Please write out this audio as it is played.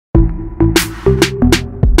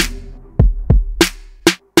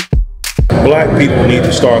Black people need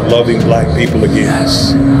to start loving black people again.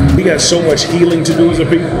 Yes. We got so much healing to do as a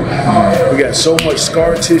people. We got so much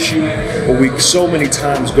scar tissue, but we so many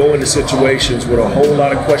times go into situations with a whole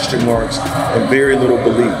lot of question marks and very little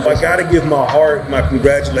belief. I gotta give my heart, my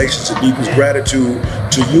congratulations and deepest gratitude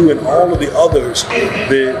to you and all of the others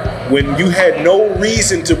that when you had no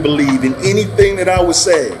reason to believe in anything that I was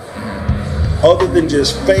saying, other than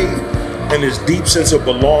just faith and this deep sense of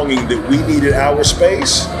belonging that we needed our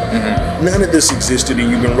space, none of this existed and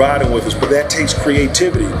you've been riding with us, but that takes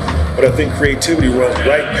creativity. But I think creativity runs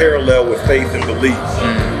right parallel with faith and belief.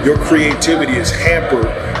 Your creativity is hampered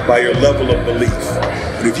by your level of belief.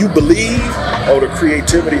 But if you believe, oh, the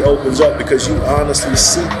creativity opens up because you honestly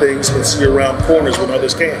see things and see around corners when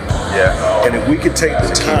others can't. Yeah. And if we could take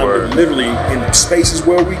the time to literally, in spaces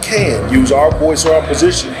where we can, use our voice or our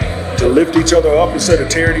position to lift each other up instead of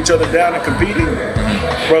tearing each other down and competing,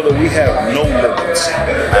 brother, we have no limits.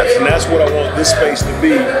 And that's what I want this space to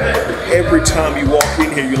be. Every time you walk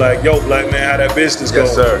in here, you're like, yo, black man, how that business going?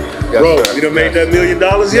 Yes, sir. Yes, bro, sir. you done made that $1 million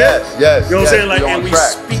yet? Yes. You know what I'm saying? Like, You're and on we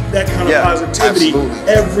track. speak that kind of Yeah, positivity absolutely.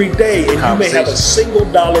 every day. And you may have a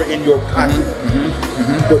single dollar in your pocket,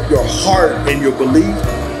 but your heart and your belief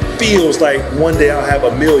feels like one day I'll have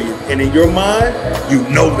 $1 million. And in your mind, you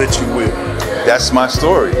know that you will. That's my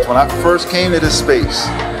story. When I first came to this space,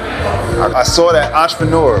 I saw that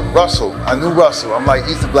entrepreneur, Russell. I knew Russell. I'm like,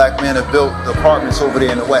 he's the black man that built the apartments over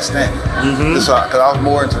there in the West End. Because I was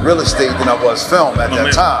more into real estate than I was film at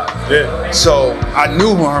that time. Yeah. So I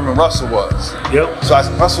knew who Herman Russell was. Yep. So I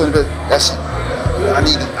said, Russell,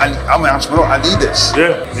 I'm an entrepreneur. I need this.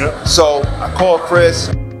 Yeah. So I called Chris.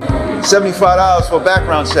 $75 for a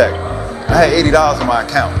background check. I had $80 in my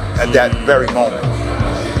account at that very moment.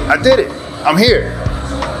 I did it. I'm here.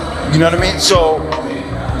 You know what I mean? So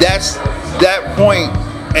that's that point,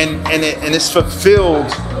 and it's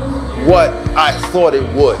fulfilled what I thought it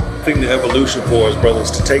would. I think the evolution for us, brother, is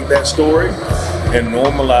to take that story and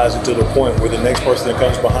normalize it to the point where the next person that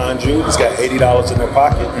comes behind you has got $80 in their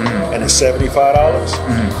pocket and it's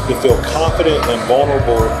 $75, to feel confident and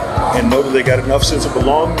vulnerable and know that they got enough sense of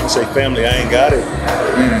belonging and say, family, I ain't got it.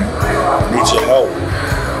 I need your help.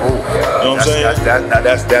 You know what I'm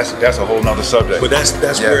saying? That's a whole nother subject. But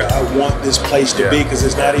that's where I want this place to be, because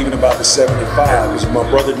it's not even about the 75. Because if my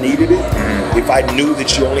brother needed it, if I knew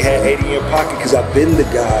that you only had 80 in your pocket, because I've been the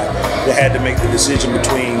guy that had to make the decision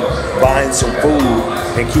between buying some food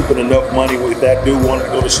and keeping enough money if that dude wanted to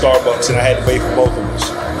go to Starbucks and I had to pay for both of us.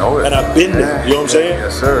 And I've been there, you know what I'm saying?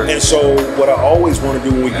 Yes, sir. And so what I always want to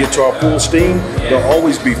do when we get to our full steam, there'll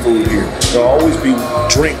always be food here. There'll always be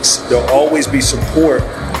drinks. There'll always be support.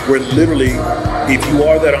 Where literally, if you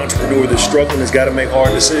are that entrepreneur that's struggling, has got to make hard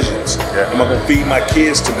decisions. Am I going to feed my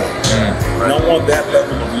kids tonight? And I want that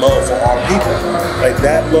level of love for our people. Like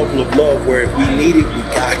that level of love where if we need it, we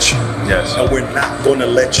got you. Yes. And we're not going to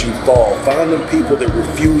let you fall. Find them people that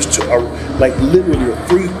refuse to, like literally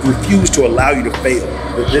refuse to allow you to fail.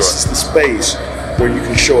 That this is the space where you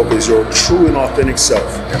can show up as your true and authentic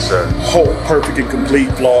self. Yes, sir. Whole, perfect and complete,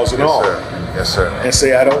 flaws and all. Yes, sir. And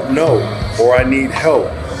say, I don't know, or I need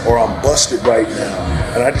help, or I'm busted right now,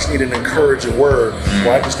 and I just need an encouraging word,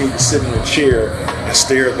 or I just need to sit in a chair and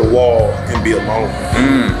stare at the wall and be alone.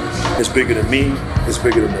 It's bigger than me, it's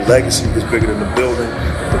bigger than the legacy, it's bigger than the building,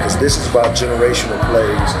 because this is about generational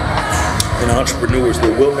plays and entrepreneurs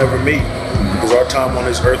that we'll never meet, because our time on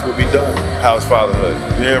this earth will be done. How's fatherhood?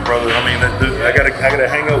 Yeah, brother. I mean, I gotta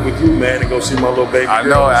hang out with you, man, and go see my little baby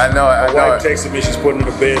girl. I know. My wife texted me, she's putting in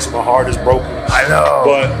the bed, so my heart is broken. I know.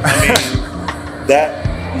 But I mean, that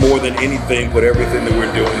more than anything put everything that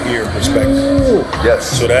we're doing here in perspective.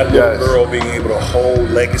 Yes. So that little girl being able to hold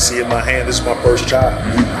legacy in my hand, this is my first child.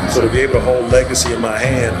 So to be able to hold legacy in my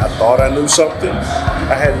hand, I thought I knew something.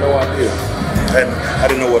 I had no idea. And I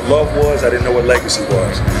didn't know what love was, I didn't know what legacy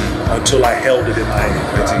was, until I held it in my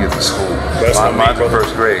hand. Wait till you get to school. That's Mine's in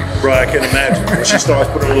first grade. Bro, I can imagine. When she starts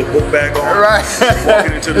putting a little book bag on,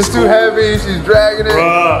 walking into the it's school. too heavy, she's dragging it. Bro,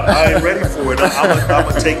 I ain't ready for it. I'm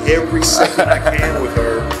gonna take every second I can with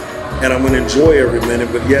her, and I'm gonna enjoy every minute.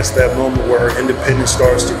 But yes, that moment where her independence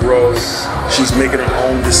starts to grow, she's making her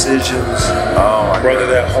own decisions. Oh my brother,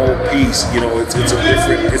 God. that whole piece, you know, it's a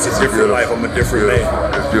different life. I'm a different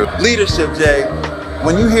man. It's beautiful. Leadership, Jay.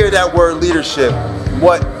 When you hear that word leadership,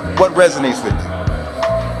 what resonates with you?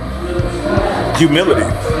 Humility.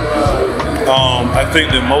 I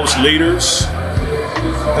think that most leaders,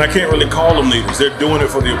 and I can't really call them leaders, they're doing it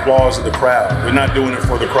for the applause of the crowd. They're not doing it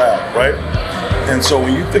for the crowd, right? And so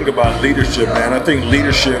when you think about leadership, man, I think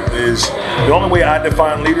leadership is, the only way I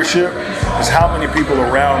define leadership is how many people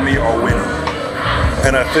around me are winning.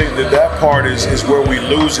 And I think that part is where we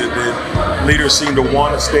lose it, that leaders seem to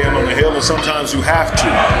want to stand on the hill, and sometimes you have to,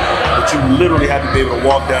 but you literally have to be able to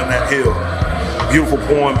walk down that hill. Beautiful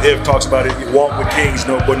poem, If talks about it, you walk with kings,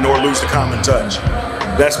 but nor lose the common touch.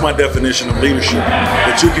 That's my definition of leadership.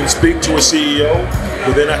 That you can speak to a CEO,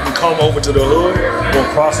 but then I can come over to the hood or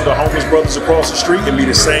cross to the homeless brothers across the street and be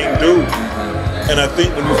the same dude. And I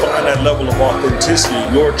think when you find that level of authenticity,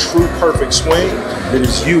 your true perfect swing, that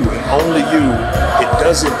is you and only you, it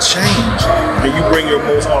doesn't change. And you bring your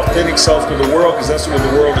most authentic self to the world, because that's what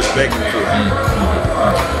the world is begging for.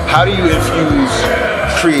 How do you infuse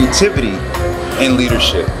creativity in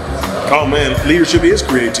leadership? Oh man, leadership is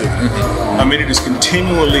creativity. I mean, it is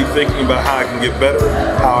continually thinking about how I can get better,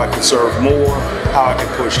 how I can serve more, how I can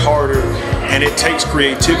push harder, and it takes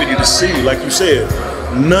creativity to see, like you said,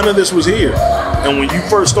 none of this was here. And when you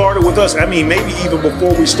first started with us, I mean, maybe even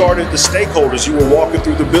before we started, the stakeholders, you were walking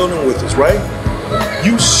through the building with us, right?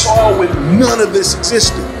 You saw when none of this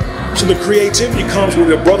existed. So the creativity comes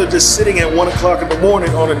with a brother just sitting at 1 o'clock in the morning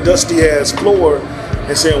on a dusty ass floor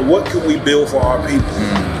and saying, what can we build for our people?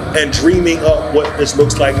 And dreaming up what this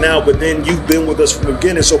looks like now. But then you've been with us from the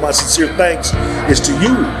beginning, so my sincere thanks is to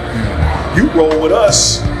you. You roll with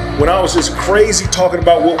us when I was just crazy talking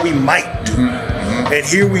about what we might do. And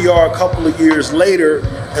here we are a couple of years later,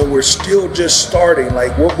 and we're still just starting.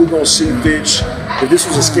 Like, what we're gonna see, Fitch, if this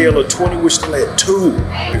was a scale of 20, we're still at 2.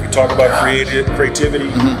 If you talk about creativity,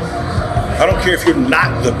 I don't care if you're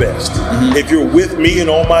not the best. If you're with me and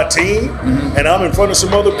on my team, and I'm in front of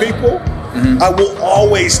some other people, I will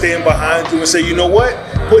always stand behind you and say, you know what?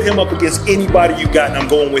 Put him up against anybody you got, and I'm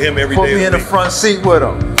going with him every day. Put me in the front seat with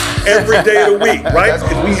him. Every day of the week, right?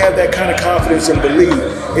 If we have that kind of confidence and belief,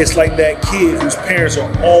 it's like that kid whose parents are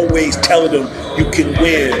always telling them, you can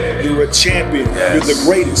win, you're a champion, you're the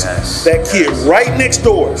greatest. That kid right next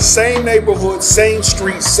door, same neighborhood, same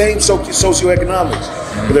street, same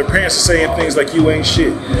socioeconomics. But their parents are saying things like, you ain't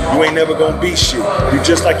shit, you ain't never gonna be shit, you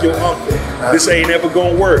just like your uncle, this ain't ever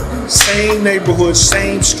gonna work. Same neighborhood,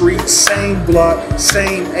 same street, same block,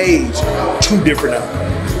 same age, 2 different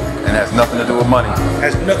outcomes. And has nothing to do with money.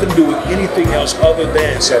 Has nothing to do with anything else other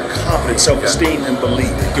than self-confidence, self-esteem, and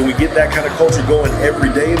belief. Can we get that kind of culture going every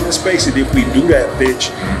day in this space? And if we do that,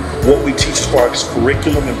 Fitch, what we teach as far as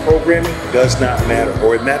curriculum and programming does not matter,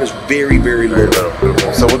 or it matters very, very little.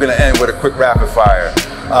 So we're gonna end with a quick rapid fire.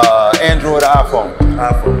 Android or iPhone?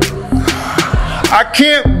 iPhone. I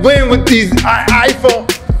can't win with these iPhone.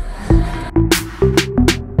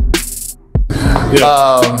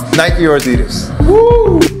 Nike or Adidas?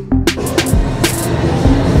 Woo!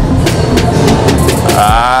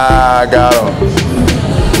 I got them.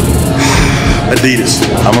 Adidas.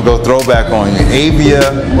 I'm gonna go throwback on you. Avia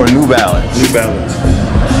or New Balance? New Balance.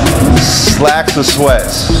 Slacks or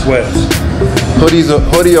sweats? Sweats.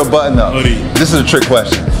 Hoodie or button up? Hoodie. This is a trick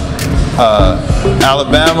question.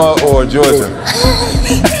 Alabama or Georgia?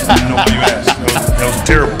 I don't know what you asked. That was a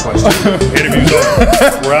terrible question. Interview's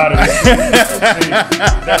over. We're out of here.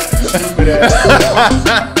 That's a stupid ass.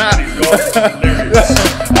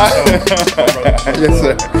 Yes,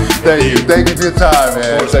 sir. Thank you. Thank you for your time,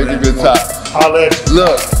 man. Thank you for your time. I'll let you.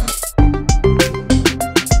 Look.